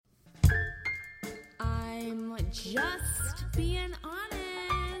Just being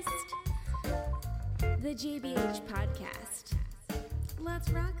honest. The JBH podcast. Let's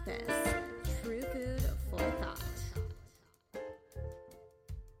rock this. True food, full thought.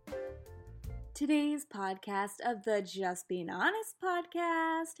 Today's podcast of the Just Being Honest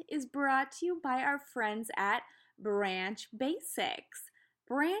podcast is brought to you by our friends at Branch Basics.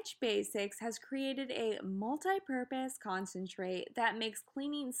 Branch Basics has created a multi-purpose concentrate that makes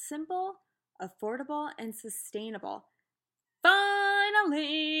cleaning simple, affordable, and sustainable.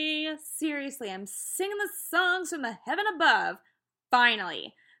 Finally! Seriously, I'm singing the songs from the heaven above.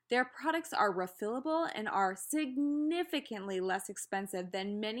 Finally! Their products are refillable and are significantly less expensive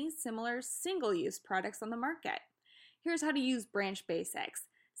than many similar single-use products on the market. Here's how to use Branch Basics.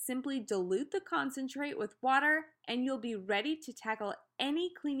 Simply dilute the concentrate with water and you'll be ready to tackle any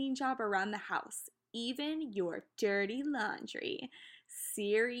cleaning job around the house, even your dirty laundry.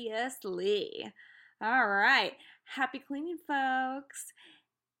 Seriously. All right. Happy cleaning, folks.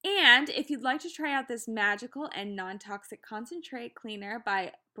 And if you'd like to try out this magical and non-toxic concentrate cleaner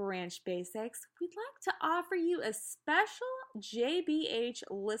by Branch Basics, we'd like to offer you a special JBH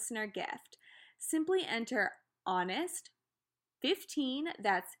listener gift. Simply enter HONEST15,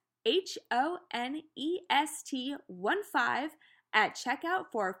 that's HONEST15 at checkout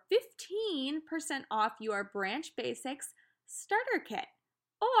for 15% off your Branch Basics starter kit.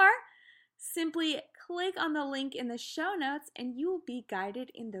 Or simply click on the link in the show notes and you will be guided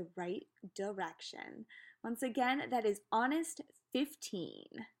in the right direction. Once again, that is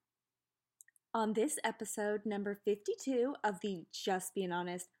HONEST15. On this episode, number 52 of the Just Being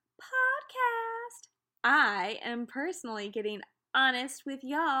Honest podcast, I am personally getting honest with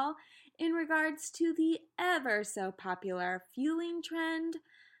y'all in regards to the ever so popular fueling trend,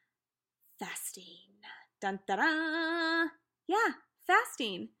 fasting. Dun da da! Yeah,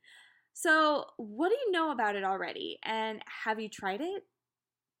 fasting. So, what do you know about it already? And have you tried it?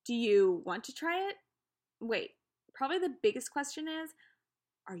 Do you want to try it? Wait, probably the biggest question is,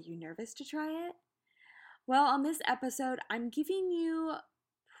 are you nervous to try it? Well, on this episode, I'm giving you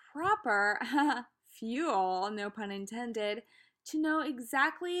proper fuel, no pun intended, to know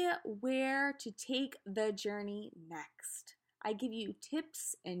exactly where to take the journey next. I give you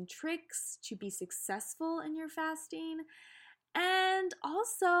tips and tricks to be successful in your fasting, and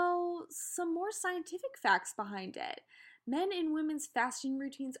also some more scientific facts behind it. Men and women's fasting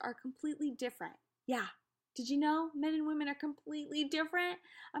routines are completely different. Yeah, did you know men and women are completely different?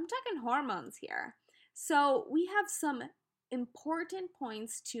 I'm talking hormones here. So we have some important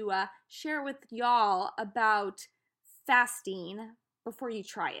points to share with y'all about fasting before you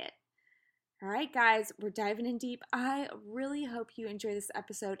try it. All right, guys, we're diving in deep. I really hope you enjoy this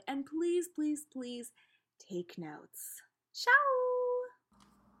episode, and please, please, please take notes. Ciao!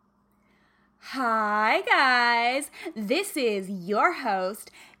 Hi, guys. This is your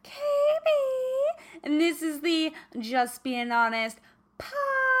host, KB, and this is the Just Being Honest podcast.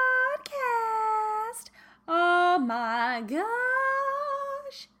 Oh my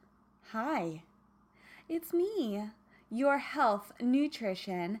gosh. Hi. It's me, your health,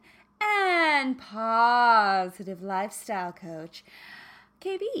 nutrition, and positive lifestyle coach,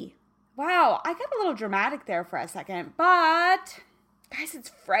 KB. Wow, I got a little dramatic there for a second, but guys, it's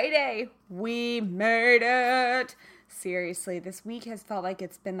Friday. We made it. Seriously, this week has felt like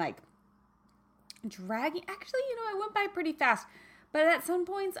it's been like dragging. Actually, it went by pretty fast. But at some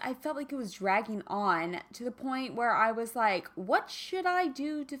points, I felt like it was dragging on to the point where I was like, what should I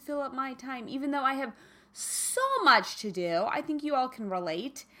do to fill up my time? Even though I have so much to do. I think you all can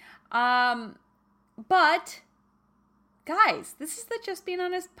relate. But guys, this is the Just Being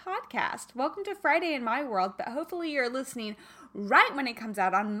Honest podcast. Welcome to Friday in my world, but hopefully you're listening right when it comes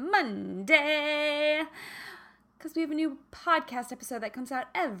out on Monday, because we have a new podcast episode that comes out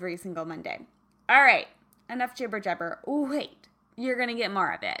every single Monday. All right, enough jibber jabber. Wait, you're going to get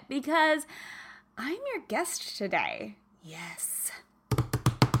more of it because I'm your guest today. Yes.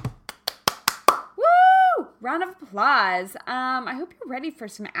 Woo! Round of applause. I hope you're ready for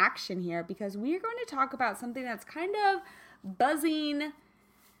some action here because we are going to talk about something that's kind of buzzing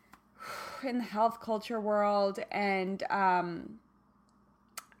in the health culture world. And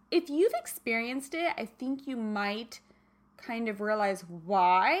if you've experienced it, I think you might kind of realize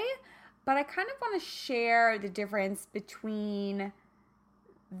why. But I kind of want to share the difference between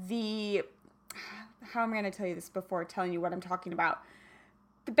how am I going to tell you this before telling you what I'm talking about?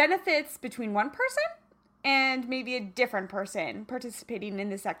 The benefits between one person and maybe a different person participating in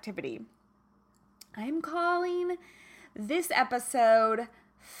this activity. I'm calling this episode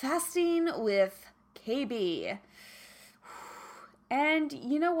Fasting with KB. And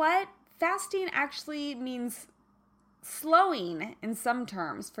you know what? Fasting actually means slowing in some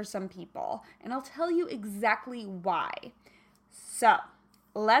terms for some people, and I'll tell you exactly why. So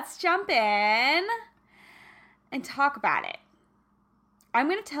let's jump in and talk about it. I'm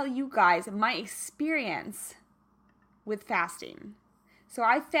going to tell you guys my experience with fasting. So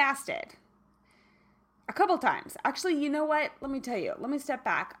I fasted a couple times. Actually, you know what? Let me tell you. Let me step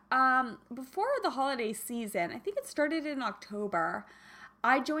back. Before the holiday season, I think it started in October,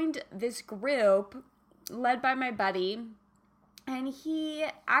 I joined this group led by my buddy, and he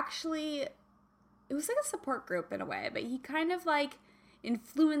actually, it was like a support group in a way, but he kind of like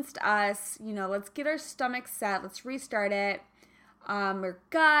influenced us, let's get our stomach set, let's restart it. Our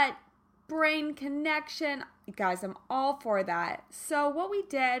gut, brain connection. Guys, I'm all for that. So what we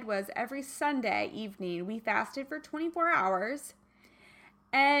did was every Sunday evening, we fasted for 24 hours.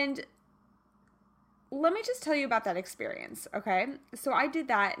 And let me just tell you about that experience, okay? So I did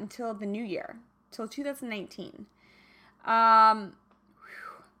that until the new year, till 2019. Let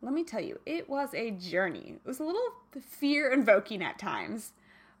me tell you, it was a journey. It was a little fear-invoking at times,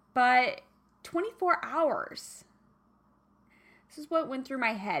 but 24 hours. This is what went through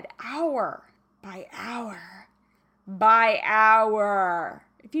my head, hour by hour by hour.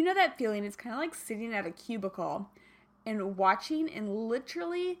 If you know that feeling, it's kind of like sitting at a cubicle and watching, and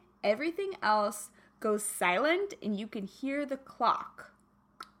literally everything else goes silent and you can hear the clock.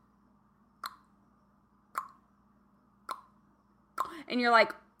 And you're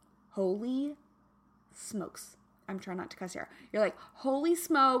like, holy smokes. I'm trying not to cuss here. You're like, holy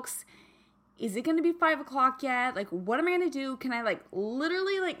smokes. Is it going to be 5 o'clock yet? Like, what am I going to do? Can I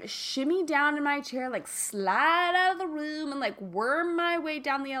literally shimmy down in my chair, slide out of the room and worm my way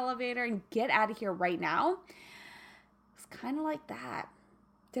down the elevator and get out of here right now? It's kind of like that.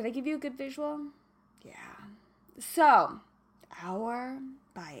 Did I give you a good visual? Yeah. So, hour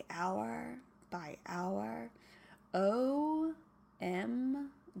by hour by hour. OMG.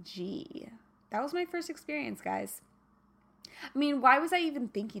 That was my first experience, guys. I mean, why was I even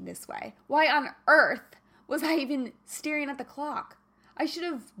thinking this way? Why on earth was I even staring at the clock? I should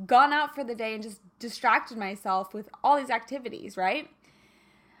have gone out for the day and just distracted myself with all these activities, right?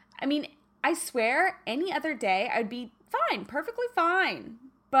 I mean, I swear any other day I'd be fine, perfectly fine.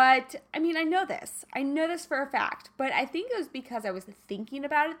 But, I mean, I know this. I know this for a fact. But I think it was because I was thinking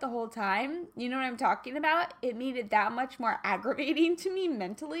about it the whole time. You know what I'm talking about? It made it that much more aggravating to me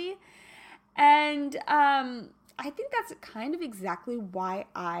mentally. And, I think that's kind of exactly why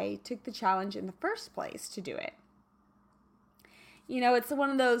I took the challenge in the first place to do it. It's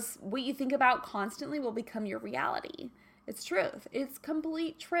one of those, what you think about constantly will become your reality. It's truth. It's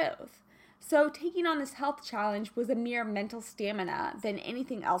complete truth. So taking on this health challenge was a mere mental stamina than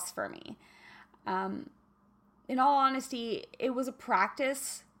anything else for me. In all honesty, it was a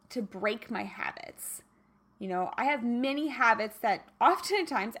practice to break my habits. I have many habits that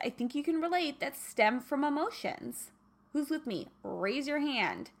oftentimes I think you can relate that stem from emotions. Who's with me? Raise your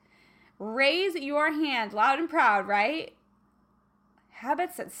hand. Raise your hand loud and proud, right?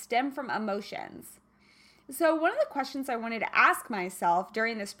 Habits that stem from emotions. So one of the questions I wanted to ask myself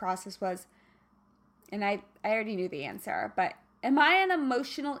during this process was, and I already knew the answer, but am I an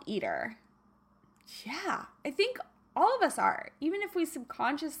emotional eater? Yeah, I think all of us are, even if we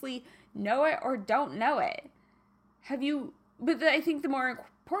subconsciously know it or don't know it. But I think the more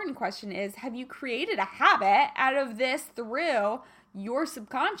important question is, have you created a habit out of this through your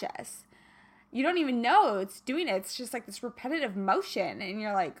subconscious? You don't even know it's doing it. It's just like this repetitive motion. And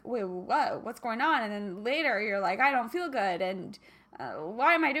you're like, wait, what's going on? And then later you're like, I don't feel good. And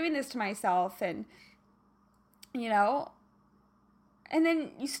why am I doing this to myself? And, and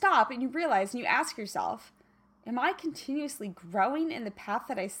then you stop and you realize and you ask yourself, am I continuously growing in the path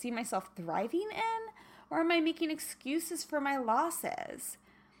that I see myself thriving in? Or am I making excuses for my losses?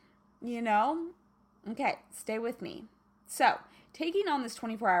 Okay, stay with me. So, taking on this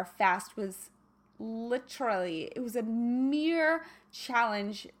 24-hour fast was it was a mere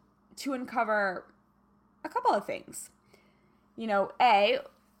challenge to uncover a couple of things. A,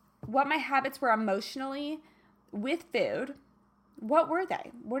 what my habits were emotionally with food. What were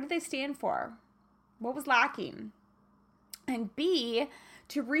they? What did they stand for? What was lacking? And B,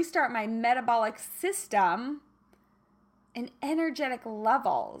 to restart my metabolic system and energetic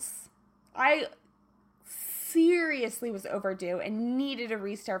levels. I seriously was overdue and needed a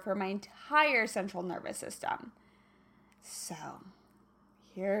restart for my entire central nervous system. So,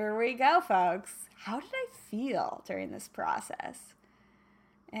 here we go, folks. How did I feel during this process?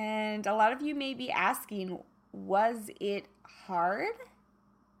 And a lot of you may be asking, was it hard?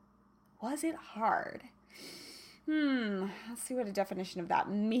 Was it hard? Let's see what a definition of that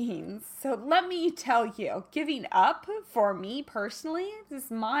means. So let me tell you, giving up for me personally, this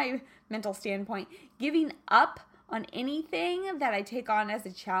is my mental standpoint, giving up on anything that I take on as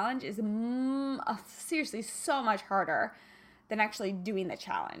a challenge is seriously so much harder than actually doing the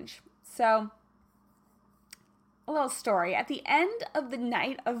challenge. So a little story. At the end of the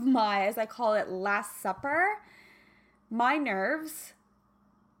night of my, as I call it, Last Supper, my nerves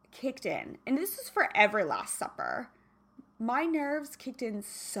kicked in. And this is for every Last Supper. My nerves kicked in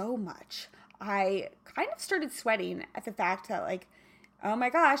so much. I kind of started sweating at the fact that, like, oh my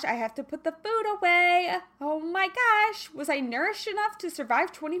gosh, I have to put the food away. Oh my gosh, was I nourished enough to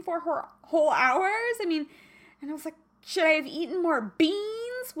survive 24 whole hours? I mean, and I was like, should I have eaten more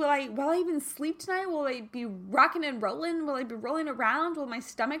beans? Will I even sleep tonight? Will I be rocking and rolling? Will I be rolling around? Will my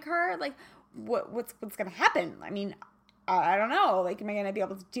stomach hurt? Like, what's going to happen? I mean, I don't know. Like, am I going to be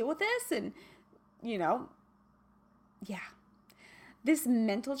able to deal with this? And, yeah. This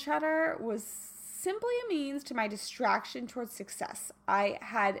mental chatter was simply a means to my distraction towards success. I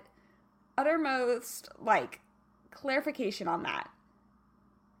had uttermost, clarification on that.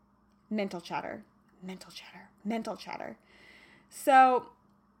 Mental chatter. So,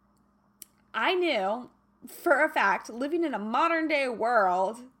 I knew for a fact, living in a modern day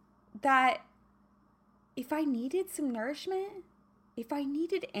world, that if I needed some nourishment, if I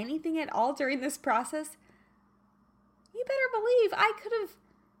needed anything at all during this process, you better believe I could have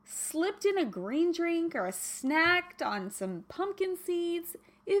slipped in a green drink or a snacked on some pumpkin seeds,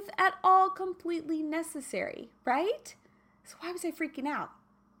 if at all completely necessary, right? So why was I freaking out?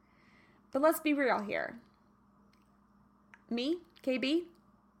 But let's be real here. Me, KB,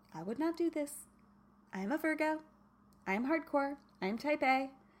 I would not do this. I am a Virgo. I am hardcore. I am type A.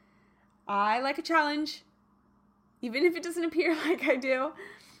 I like a challenge, even if it doesn't appear like I do.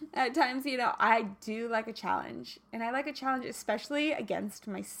 At times, I do like a challenge. And I like a challenge especially against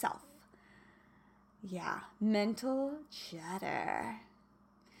myself. Yeah, mental chatter.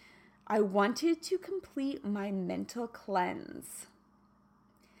 I wanted to complete my mental cleanse.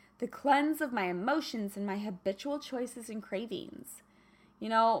 The cleanse of my emotions and my habitual choices and cravings.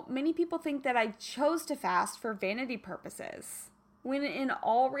 Many people think that I chose to fast for vanity purposes. When in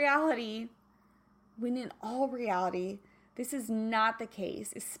all reality, this is not the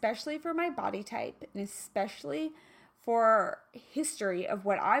case, especially for my body type and especially for history of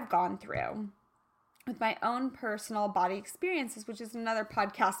what I've gone through with my own personal body experiences, which is another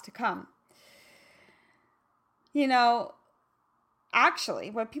podcast to come. Actually,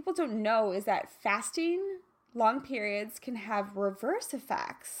 what people don't know is that fasting long periods can have reverse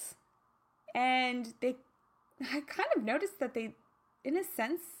effects. And I kind of noticed that they, in a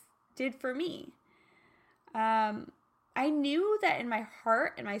sense, did for me. I knew that in my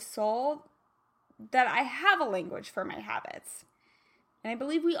heart and my soul that I have a language for my habits. And I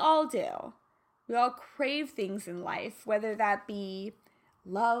believe we all do. We all crave things in life, whether that be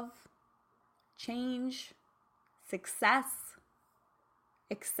love, change, success,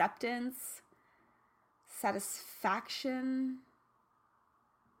 acceptance, satisfaction.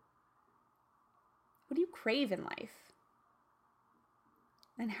 What do you crave in life?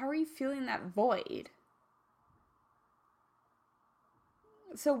 And how are you feeling that void?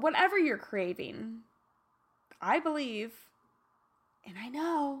 So whatever you're craving, I believe, and I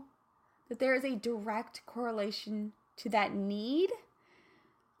know, that there is a direct correlation to that need.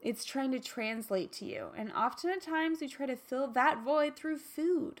 It's trying to translate to you. And often at times we try to fill that void through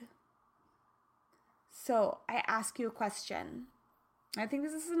food. So I ask you a question. I think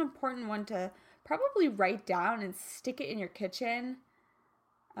this is an important one to probably write down and stick it in your kitchen.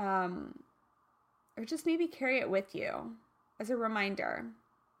 Or just maybe carry it with you as a reminder.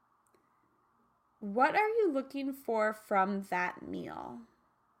 What are you looking for from that meal?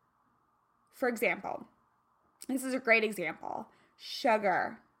 For example, this is a great example.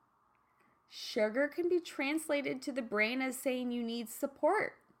 Sugar. Sugar can be translated to the brain as saying you need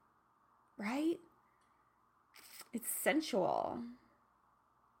support, right? It's sensual.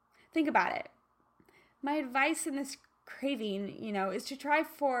 Think about it. My advice in this craving, is to try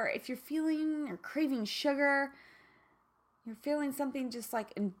for, if you're feeling or craving sugar, you're feeling something just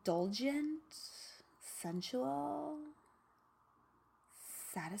like indulgent, sensual,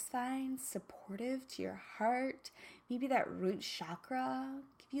 satisfying, supportive to your heart, maybe that root chakra,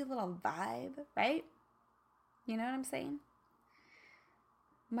 give you a little vibe, right? You know what I'm saying?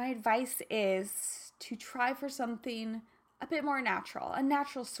 My advice is to try for something a bit more natural, a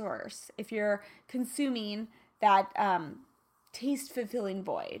natural source if you're consuming that taste-fulfilling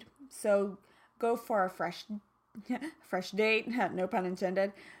void. So go for a fresh date, no pun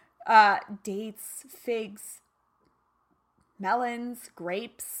intended, dates, figs, melons,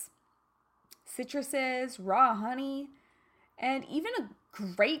 grapes, citruses, raw honey, and even a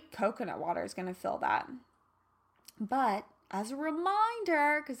great coconut water is going to fill that. But as a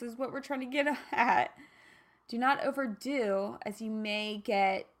reminder, because this is what we're trying to get at, do not overdo, as you may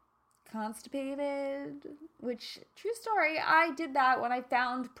get constipated, which, true story, I did that when I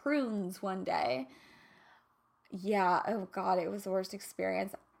found prunes one day. Yeah, oh God, it was the worst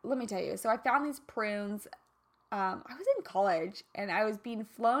experience. Let me tell you. So I found these prunes. I was in college and I was being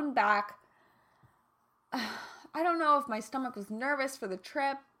flown back. I don't know if my stomach was nervous for the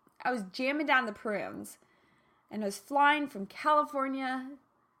trip. I was jamming down the prunes and I was flying from California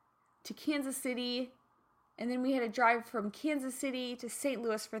to Kansas City. And then we had to drive from Kansas City to St.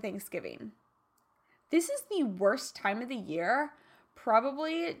 Louis for Thanksgiving. This is the worst time of the year,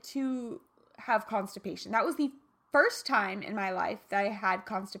 probably, to have constipation. That was the first time in my life that I had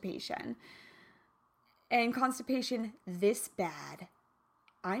constipation. And constipation this bad.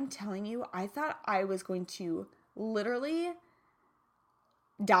 I'm telling you, I thought I was going to literally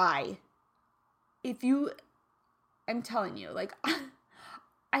die. I'm telling you, like,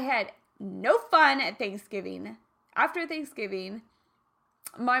 I had no fun at Thanksgiving. After Thanksgiving,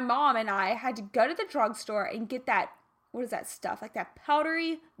 my mom and I had to go to the drugstore and get that, what is that stuff? Like that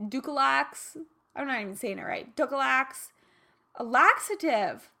powdery Dulcolax. I'm not even saying it right. Dulcolax. A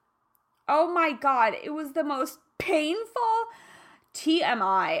laxative. Oh my God. It was the most painful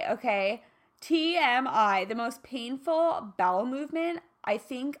TMI, okay? TMI. The most painful bowel movement. I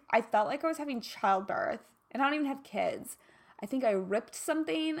think I felt like I was having childbirth. And I don't even have kids. I think I ripped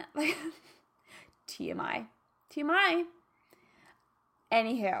something. TMI. TMI.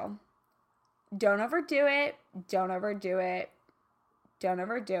 Anywho, don't overdo it. Don't overdo it. Don't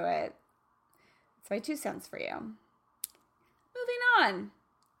overdo it. It's my 2 cents for you. Moving on.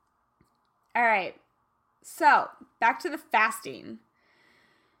 All right. So, back to the fasting.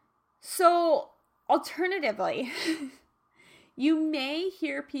 So, alternatively, you may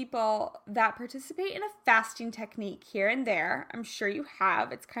hear people that participate in a fasting technique here and there. I'm sure you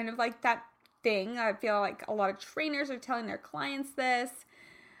have. It's kind of like that thing. I feel like a lot of trainers are telling their clients this.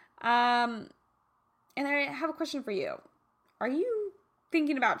 And I have a question for you. Are you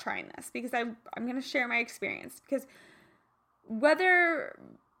thinking about trying this? Because I'm going to share my experience. Because whether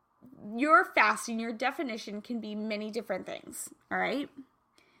you're fasting, your definition can be many different things. All right?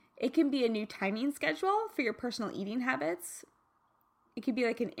 It can be a new timing schedule for your personal eating habits. It could be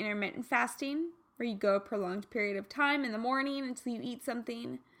like an intermittent fasting where you go a prolonged period of time in the morning until you eat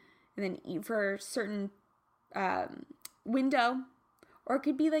something and then eat for a certain window. Or it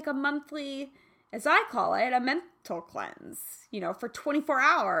could be like a monthly, as I call it, a mental cleanse, for 24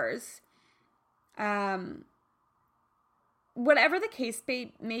 hours. Whatever the case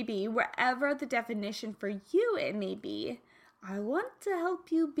may be, wherever the definition for you it may be, I want to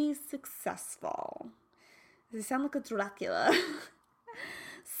help you be successful. Does it sound like a Dracula?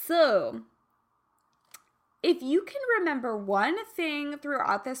 So, if you can remember one thing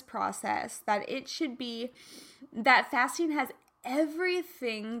throughout this process, that it should be that fasting has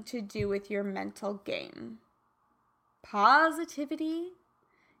everything to do with your mental game. Positivity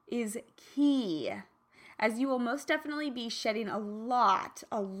is key, as you will most definitely be shedding a lot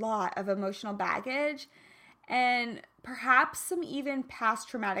of emotional baggage and perhaps some even past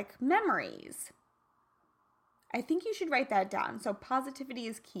traumatic memories. I think you should write that down. So positivity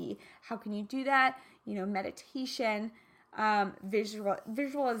is key. How can you do that? Meditation,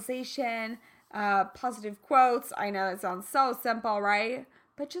 visualization, positive quotes. I know it sounds so simple, right?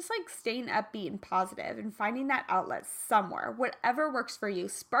 But just like staying upbeat and positive and finding that outlet somewhere, whatever works for you.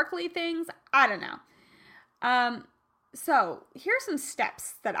 Sparkly things, I don't know. So here's some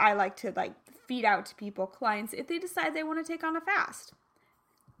steps that I like to feed out to people, clients, if they decide they want to take on a fast.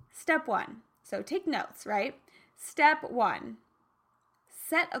 Step 1. So take notes, right? Step 1,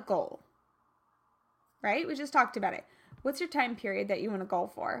 set a goal, right? We just talked about it. What's your time period that you want to goal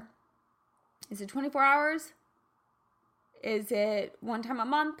for? Is it 24 hours? Is it one time a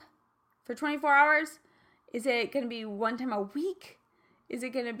month for 24 hours? Is it going to be one time a week? Is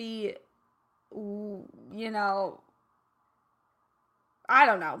it going to be, I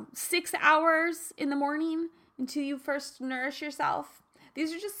don't know, 6 hours in the morning until you first nourish yourself?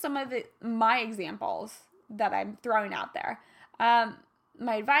 These are just some of my examples that I'm throwing out there.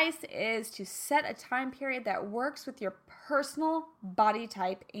 My advice is to set a time period that works with your personal body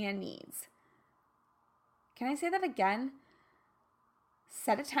type and needs. Can I say that again?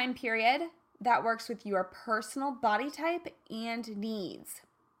 Set a time period that works with your personal body type and needs.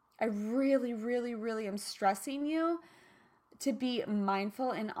 I really, really, really am stressing you to be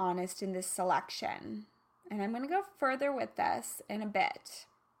mindful and honest in this selection. and I'm going to go further with this in a bit.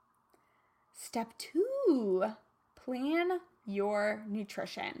 Step 2, plan your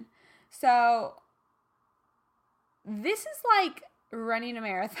nutrition. So this is like running a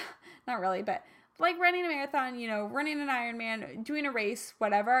marathon, not really, but like running a marathon, running an Ironman, doing a race,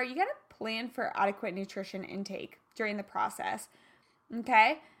 whatever. You got to plan for adequate nutrition intake during the process,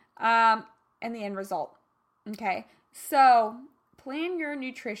 okay? And the end result, okay? So plan your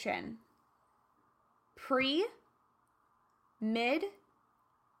nutrition. Pre, mid,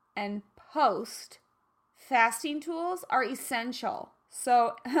 and post fasting tools are essential.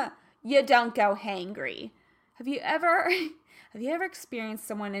 So you don't go hangry. Have you ever experienced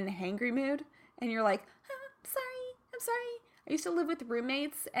someone in a hangry mood and you're like, I'm sorry. I used to live with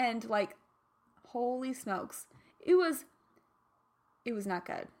roommates and like, holy smokes. It was not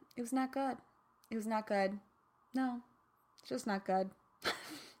good. It was not good. No, it's just not good.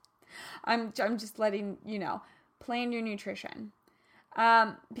 I'm just letting you know, plan your nutrition.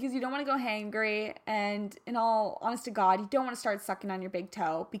 Because you don't want to go hangry, and in all honest to God, you don't want to start sucking on your big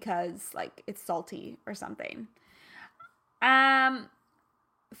toe because like it's salty or something. Food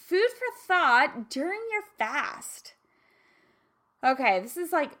for thought during your fast. Okay, this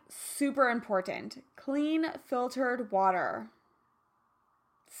is like super important. Clean filtered water.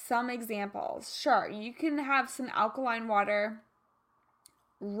 Some examples. Sure, you can have some alkaline water,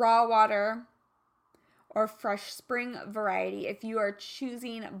 raw water, or fresh spring variety if you are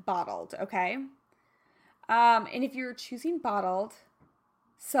choosing bottled, okay? And if you're choosing bottled,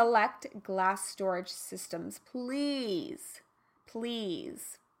 select glass storage systems, please.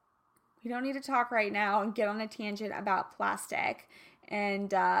 We don't need to talk right now and get on a tangent about plastic and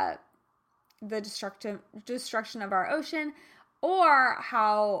the destruction of our ocean, or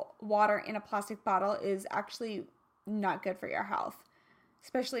how water in a plastic bottle is actually not good for your health,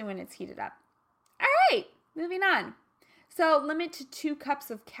 especially when it's heated up. All right, moving on. So limit to 2 cups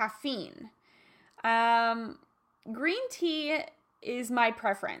of caffeine. Green tea is my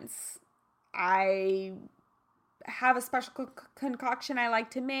preference. I have a special concoction I like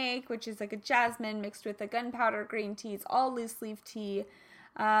to make, which is like a jasmine mixed with a gunpowder green tea. It's all loose leaf tea.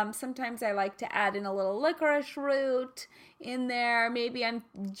 Sometimes I like to add in a little licorice root in there. Maybe I'm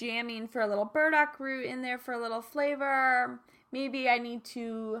jamming for a little burdock root in there for a little flavor. Maybe I need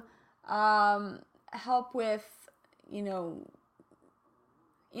to help with,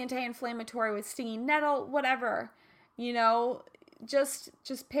 anti-inflammatory with stinging nettle, whatever. Just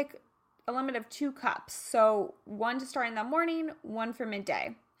pick a limit of 2 cups. So 1 to start in the morning, 1 for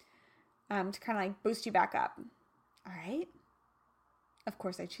midday, to kind of like boost you back up. All right. Of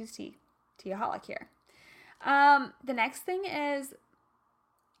course, I choose tea. Teaholic here. The next thing is,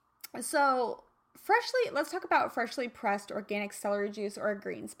 let's talk about freshly pressed organic celery juice or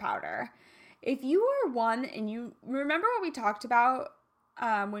greens powder. If you are one, and you remember what we talked about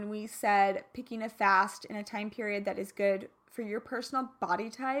when we said picking a fast in a time period that is good for your personal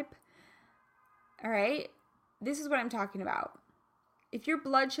body type, all right, this is what I'm talking about. If your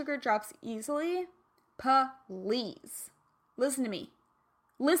blood sugar drops easily, please, listen to me.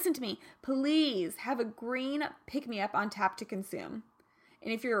 Please have a green pick-me-up on tap to consume.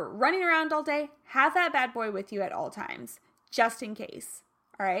 And if you're running around all day, have that bad boy with you at all times, just in case.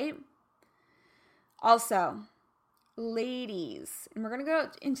 All right? Also, ladies, and we're going to go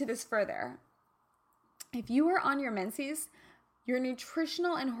into this further. If you are on your menses, your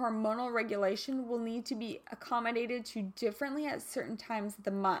nutritional and hormonal regulation will need to be accommodated to differently at certain times of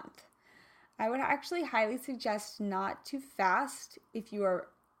the month. I would actually highly suggest not to fast if you are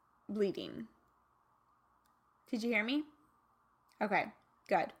bleeding. Did you hear me? Okay,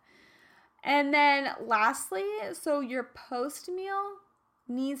 good. And then lastly, so your post meal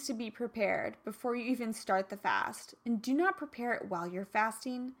needs to be prepared before you even start the fast. And do not prepare it while you're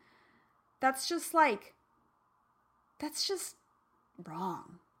fasting. That's just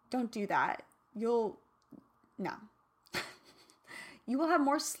wrong. Don't do that. No. You will have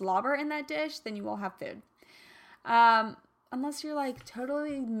more slobber in that dish than you will have food. Unless you're like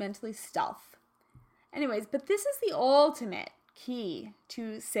totally mentally stealth. Anyways, but this is the ultimate key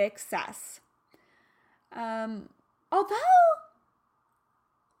to success. Although,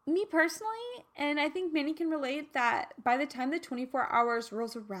 me personally, and I think many can relate, that by the time the 24 hours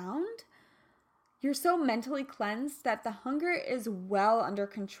rolls around, you're so mentally cleansed that the hunger is well under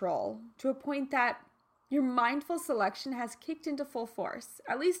control, to a point that your mindful selection has kicked into full force.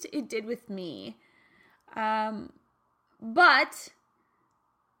 At least it did with me. But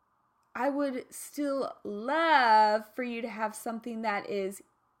I would still love for you to have something that is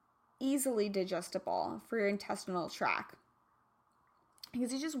easily digestible for your intestinal tract.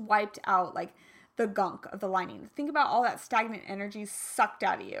 Because you just wiped out like the gunk of the lining. Think about all that stagnant energy sucked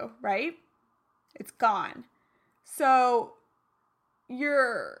out of you, right? It's gone. So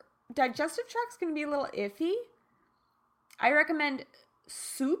your digestive tract's going to be a little iffy. I recommend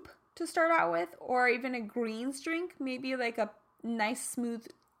soup to start out with, or even a greens drink, maybe like a nice smooth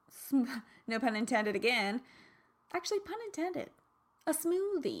no pun intended again. Actually, pun intended. A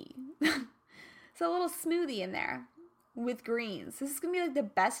smoothie. So a little smoothie in there with greens. This is going to be like the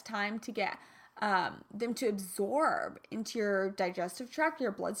best time to get them to absorb into your digestive tract,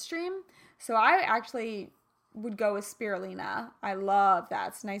 your bloodstream. So I actually would go with spirulina. I love that.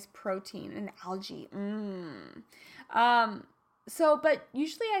 It's nice protein and algae. But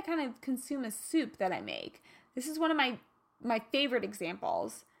usually I kind of consume a soup that I make. This is one of my favorite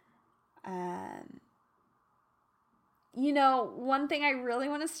examples. One thing I really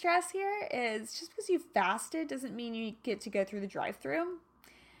want to stress here is just because you fasted doesn't mean you get to go through the drive-thru.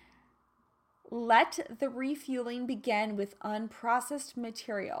 Let the refueling begin with unprocessed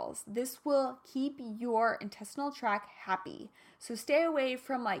materials. This will keep your intestinal tract happy. So stay away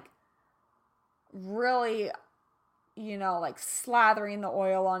from really, slathering the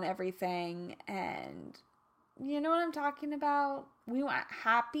oil on everything. And you know what I'm talking about? We want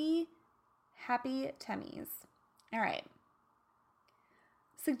happy tummies. All right.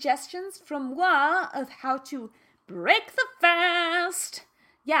 Suggestions from moi of how to break the fast.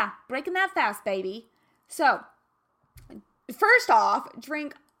 Yeah, breaking that fast, baby. So, first off,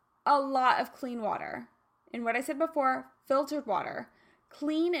 drink a lot of clean water. And what I said before, filtered water.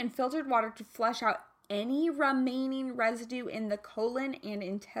 Clean and filtered water to flush out any remaining residue in the colon and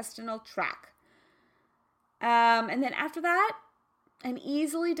intestinal tract. And then after that, an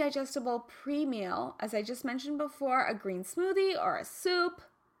easily digestible pre-meal, as I just mentioned before, a green smoothie or a soup.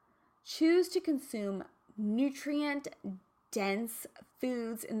 Choose to consume nutrient-dense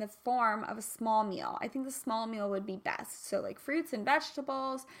foods in the form of a small meal. I think the small meal would be best. So like fruits and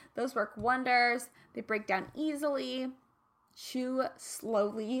vegetables, those work wonders. They break down easily. Chew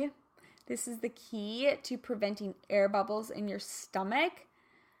slowly. This is the key to preventing air bubbles in your stomach.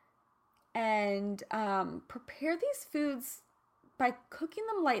 And prepare these foods by cooking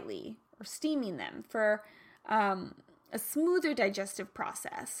them lightly or steaming them for a smoother digestive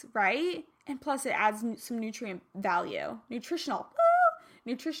process, right? And plus it adds some nutritional value.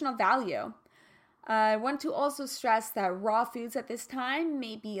 I want to also stress that raw foods at this time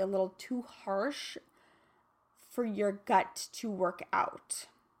may be a little too harsh for your gut to work out.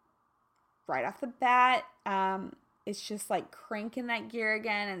 Right off the bat, it's just like cranking that gear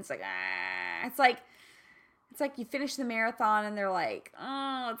again, and it's like you finish the marathon and they're like,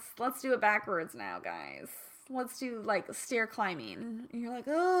 oh, let's do it backwards now, guys. Let's do like stair climbing. And you're like,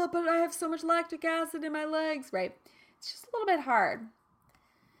 oh, but I have so much lactic acid in my legs, right? It's just a little bit hard.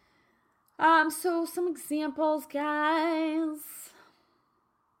 So some examples, guys.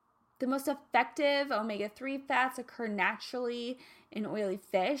 The most effective omega-3 fats occur naturally in oily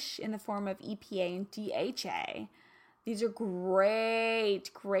fish in the form of EPA and DHA. These are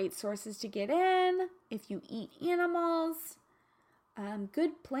great sources to get in if you eat animals.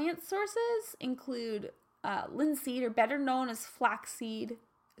 Good plant sources include linseed, or better known as flaxseed,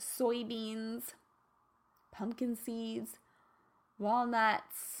 soybeans, pumpkin seeds,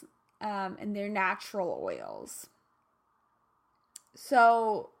 walnuts, and their natural oils.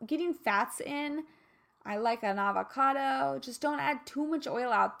 So getting fats in, I like an avocado. Just don't add too much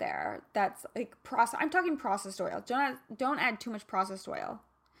oil out there. That's like I'm talking processed oil. Don't add too much processed oil.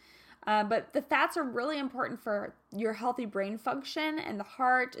 But the fats are really important for your healthy brain function and the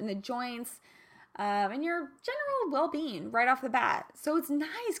heart and the joints and your general well-being right off the bat. So it's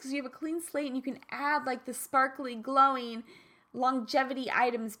nice because you have a clean slate and you can add like the sparkly, glowing longevity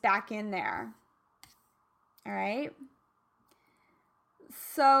items back in there. All right.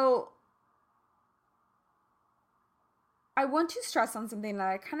 So I want to stress on something that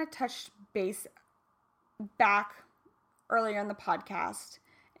I kind of touched base back earlier in the podcast,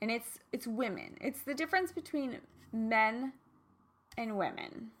 and it's women. It's the difference between men and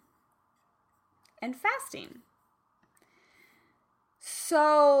women and fasting.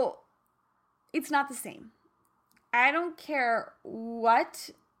 So it's not the same. I don't care what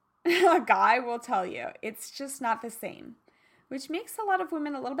a guy will tell you. It's just not the same, which makes a lot of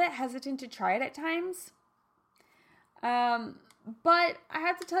women a little bit hesitant to try it at times. But I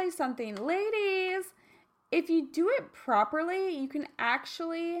have to tell you something, ladies, if you do it properly, you can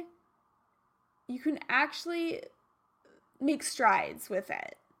actually make strides with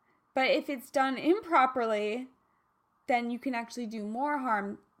it. But if it's done improperly, then you can actually do more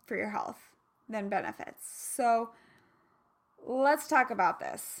harm for your health than benefits. So let's talk about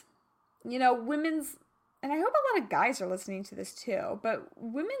this. women's, and I hope a lot of guys are listening to this too, but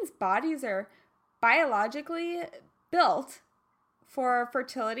women's bodies are biologically built for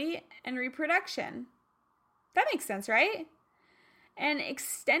fertility and reproduction. That makes sense, right? And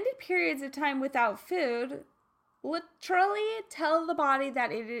extended periods of time without food literally tell the body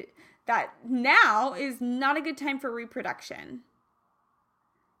that now is not a good time for reproduction.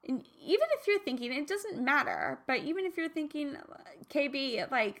 And even if you're thinking, it doesn't matter, but even if you're thinking, KB,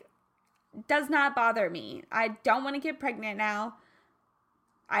 does not bother me. I don't want to get pregnant now.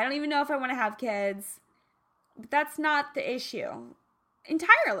 I don't even know if I want to have kids. But that's not the issue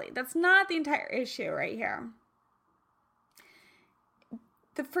entirely. That's not the entire issue right here.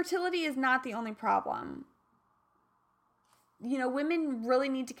 The fertility is not the only problem. Women really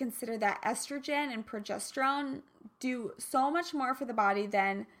need to consider that estrogen and progesterone do so much more for the body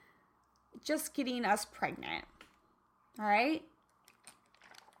than just getting us pregnant. All right?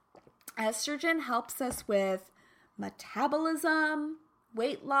 Estrogen helps us with metabolism,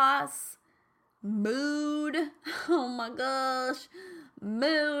 weight loss, mood. Oh my gosh.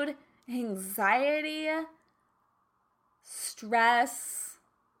 Mood, anxiety, stress,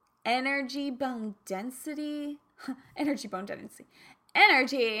 energy, bone density. Energy, bone density.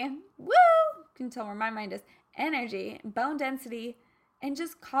 Energy. Woo! You can tell where my mind is. Energy, bone density, and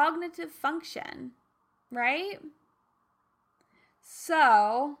just cognitive function. Right?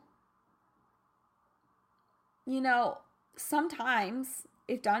 So, sometimes,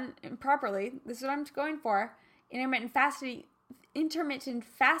 if done improperly, this is what I'm going for, intermittent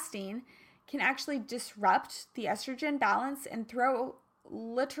fasting can actually disrupt the estrogen balance and throw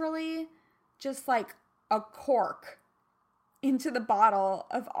literally just like a cork into the bottle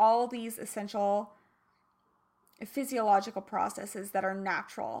of all these essential physiological processes that are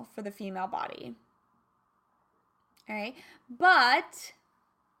natural for the female body. All right, but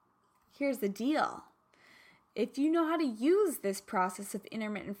here's the deal. If you know how to use this process of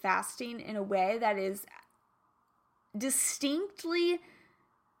intermittent fasting in a way that is distinctly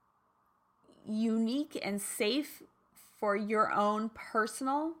unique and safe for your own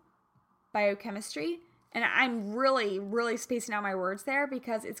personal biochemistry, and I'm really, really spacing out my words there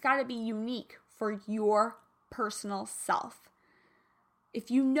because it's got to be unique for your personal self. If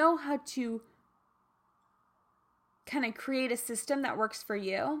you know how to kind of create a system that works for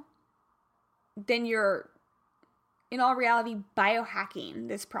you, then you're, in all reality, biohacking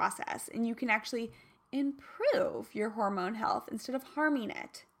this process, and you can actually improve your hormone health instead of harming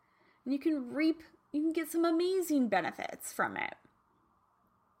it. And you can get some amazing benefits from it.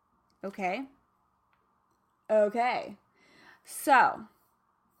 Okay? Okay. So,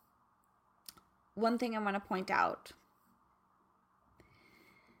 one thing I want to point out.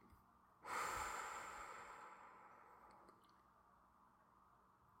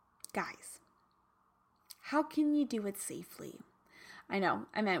 Guys, how can you do it safely? I know,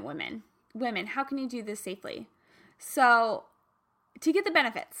 I meant women. Women, how can you do this safely? So, to get the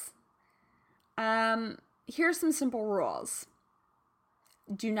benefits, here's some simple rules.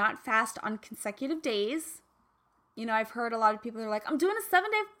 Do not fast on consecutive days. I've heard a lot of people are like, I'm doing a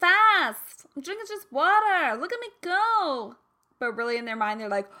 7-day fast. I'm drinking just water. Look at me go. But really in their mind, they're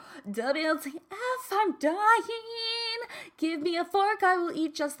like, WTF, I'm dying. Give me a fork. I will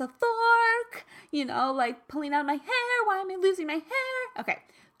eat just the fork. Like pulling out my hair. Why am I losing my hair? Okay.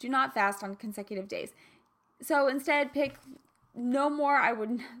 Do not fast on consecutive days. So instead, pick no more. I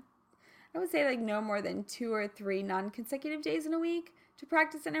would say like no more than 2 or 3 non-consecutive days in a week to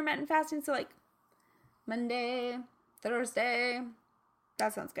practice intermittent fasting. So like Monday, Thursday.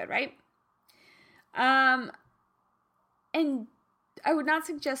 That sounds good, right? And I would not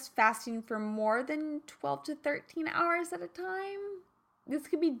suggest fasting for more than 12 to 13 hours at a time. This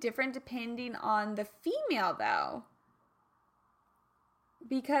could be different depending on the female, though.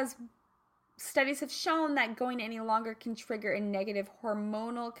 Because studies have shown that going any longer can trigger a negative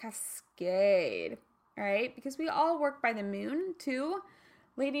hormonal cascade. All right? Because we all work by the moon, too.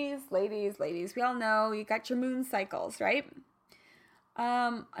 Ladies, we all know you got your moon cycles, right?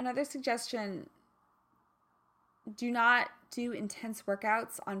 Another suggestion, do not do intense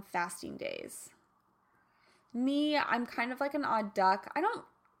workouts on fasting days. Me, I'm kind of like an odd duck. I don't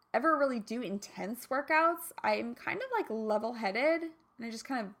ever really do intense workouts. I'm kind of like level-headed, and I just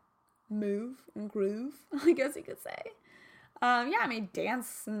kind of move and groove, I guess you could say. I may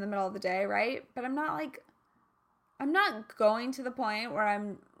dance in the middle of the day, right? But I'm not going to the point where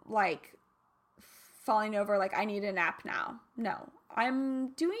I'm like falling over, like I need a nap now. No,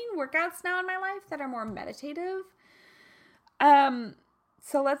 I'm doing workouts now in my life that are more meditative.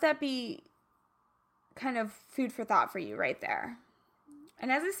 So let that be kind of food for thought for you right there.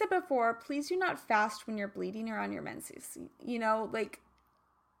 And as I said before, please do not fast when you're bleeding or on your menses. You know, like,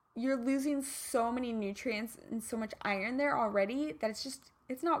 you're losing so many nutrients and so much iron there already that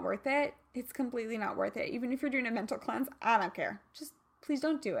it's not worth it. It's completely not worth it. Even if you're doing a mental cleanse, I don't care. Just please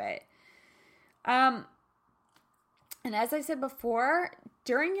don't do it. And as I said before,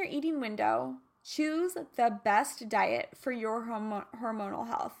 during your eating window, choose the best diet for your hormonal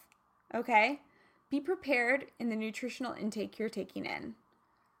health. Okay? Be prepared in the nutritional intake you're taking in.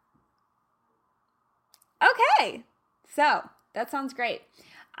 Okay, so that sounds great.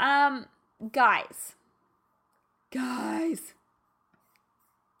 Guys.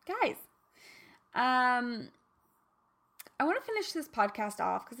 I want to finish this podcast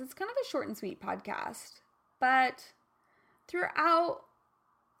off because it's kind of a short and sweet podcast. But throughout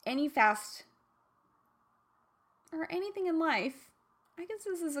any fast or anything in life, I guess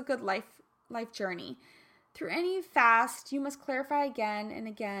this is a good life journey. Through any fast, you must clarify again and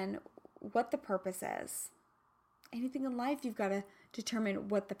again what the purpose is. Anything in life, you've got to determine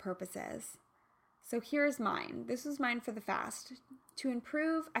what the purpose is. So here's mine. This is mine for the fast. To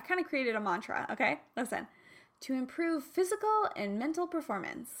improve, I kind of created a mantra, okay? Listen. To improve physical and mental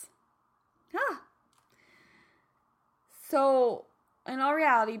performance. So, in all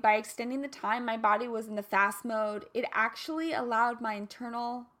reality, by extending the time my body was in the fast mode, it actually allowed my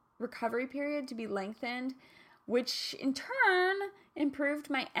internal recovery period to be lengthened, which in turn improved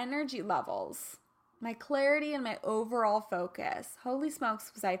my energy levels, my clarity, and my overall focus. Holy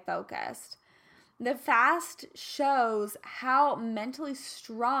smokes, was I focused. The fast shows how mentally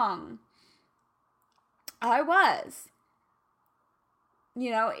strong I was.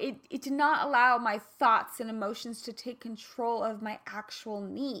 You know, it did not allow my thoughts and emotions to take control of my actual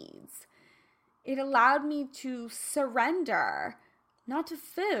needs. It allowed me to surrender, not to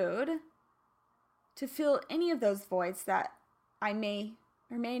food, to fill any of those voids that I may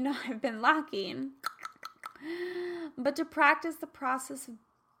or may not have been lacking, but to practice the process of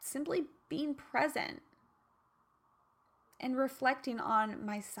simply being present and reflecting on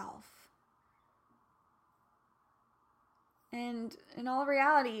myself. And in all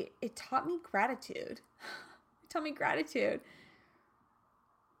reality, it taught me gratitude.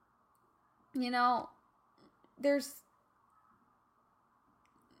 You know, there's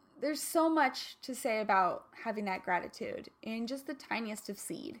so much to say about having that gratitude in just the tiniest of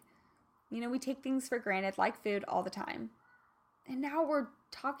seed. You know, we take things for granted like food all the time. And now we're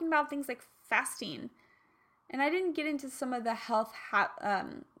talking about things like fasting. And I didn't get into some of the health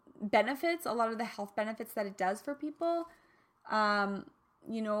benefits, a lot of the health benefits that it does for people.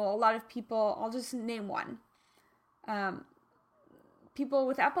 You know, a lot of people, I'll just name one. People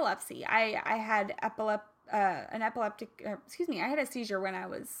with epilepsy. I had I had a seizure when I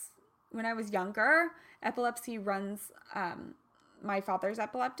was younger. Epilepsy runs, my father's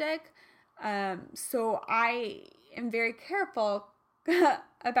epileptic. So I am very careful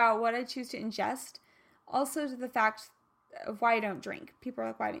about what I choose to ingest. Also to the fact of why I don't drink. People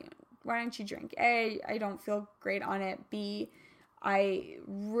are like, why don't you drink? A, I don't feel great on it. B, I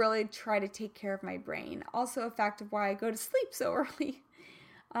really try to take care of my brain. Also a fact of why I go to sleep so early.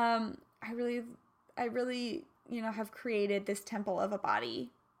 I really, you know, have created this temple of a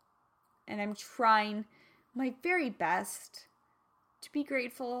body, and I'm trying my very best to be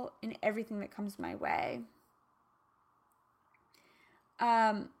grateful in everything that comes my way.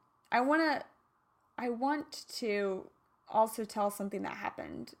 I want to also tell something that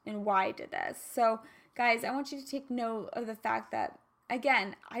happened and why I did this. So, guys, I want you to take note of the fact that,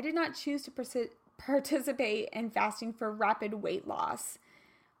 again, I did not choose to participate in fasting for rapid weight loss.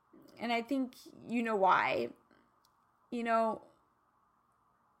 And I think you know why. You know,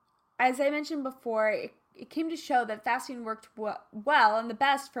 as I mentioned before, it came to show that fasting worked well and the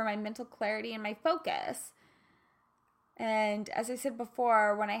best for my mental clarity and my focus. And as I said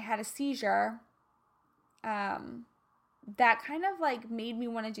before, when I had a seizure, that kind of like made me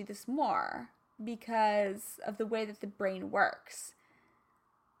want to do this more because of the way that the brain works.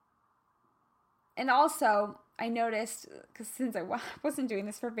 And also, I noticed, because since I wasn't doing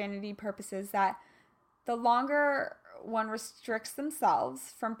this for vanity purposes, that the longer one restricts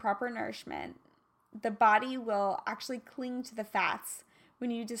themselves from proper nourishment, the body will actually cling to the fats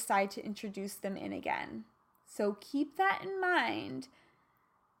when you decide to introduce them in again. So keep that in mind.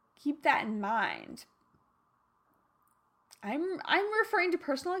 I'm referring to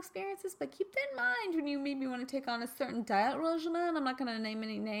personal experiences, but keep that in mind when you maybe want to take on a certain diet regimen. I'm not going to name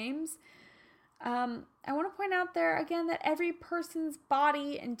any names. I want to point out there again that every person's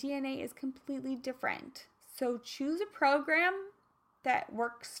body and DNA is completely different. So choose a program that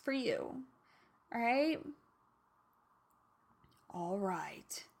works for you. All right? All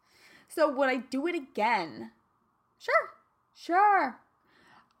right. So would I do it again? Sure.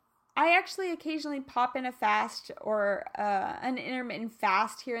 I actually occasionally pop in a fast or an intermittent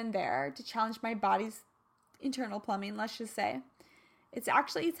fast here and there to challenge my body's internal plumbing, let's just say. It's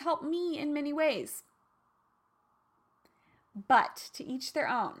helped me in many ways. But to each their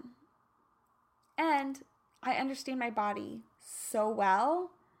own. And I understand my body so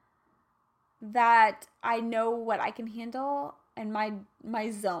well that I know what I can handle and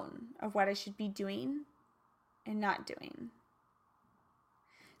my zone of what I should be doing and not doing.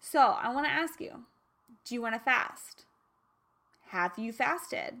 So I want to ask you, do you want to fast? Have you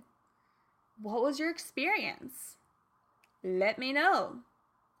fasted? What was your experience? Let me know.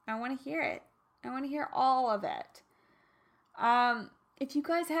 I want to hear it. I want to hear all of it. If you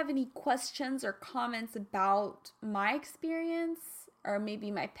guys have any questions or comments about my experience or maybe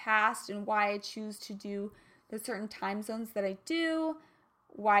my past and why I choose to do the certain time zones that I do,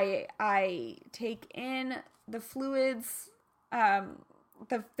 why I take in the fluids,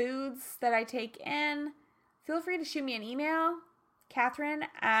 the foods that I take in, feel free to shoot me an email,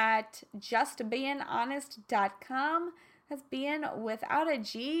 Catherine@justbeinghonest.com. That's being without a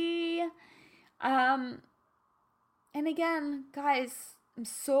G. And again, guys, I'm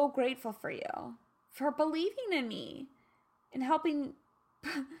so grateful for you for believing in me and helping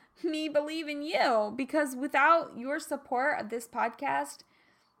me believe in you, because without your support of this podcast,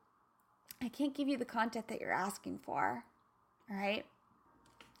 I can't give you the content that you're asking for. All right?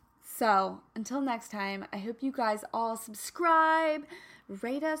 So until next time, I hope you guys all subscribe,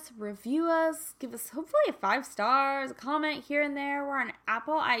 rate us, review us, give us hopefully a 5 stars, a comment here and there. We're on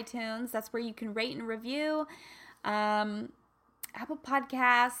Apple iTunes. That's where you can rate and review. Apple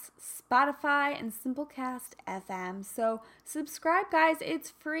Podcasts, Spotify, and Simplecast FM. So subscribe, guys. It's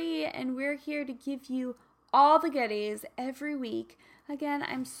free, and we're here to give you all the goodies every week. Again,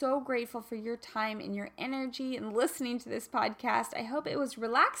 I'm so grateful for your time and your energy in listening to this podcast. I hope it was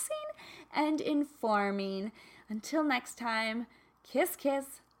relaxing and informing. Until next time, kiss,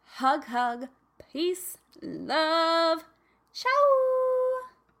 kiss, hug, hug, peace, love, ciao!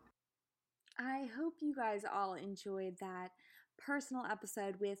 I hope you guys all enjoyed that personal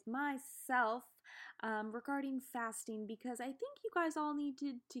episode with myself regarding fasting, because I think you guys all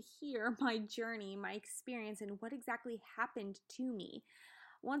needed to hear my journey, my experience, and what exactly happened to me.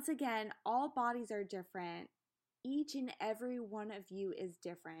 Once again, all bodies are different. Each and every one of you is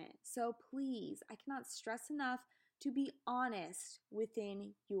different. So please, I cannot stress enough to be honest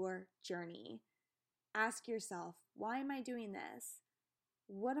within your journey. Ask yourself, why am I doing this?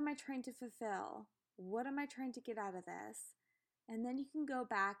 What am I trying to fulfill? What am I trying to get out of this? And then you can go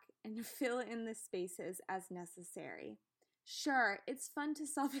back and fill in the spaces as necessary. Sure, it's fun to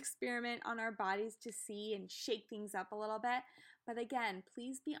self-experiment on our bodies to see and shake things up a little bit. But again,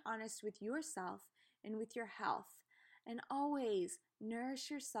 please be honest with yourself and with your health. And always nourish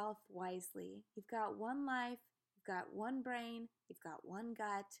yourself wisely. You've got one life, you've got one brain, you've got one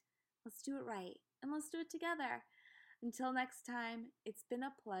gut. Let's do it right, and let's do it together. Until next time, it's been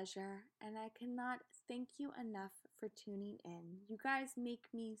a pleasure, and I cannot thank you enough for tuning in. You guys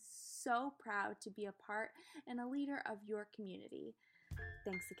make me so proud to be a part and a leader of your community.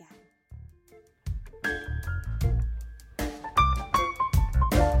 Thanks again.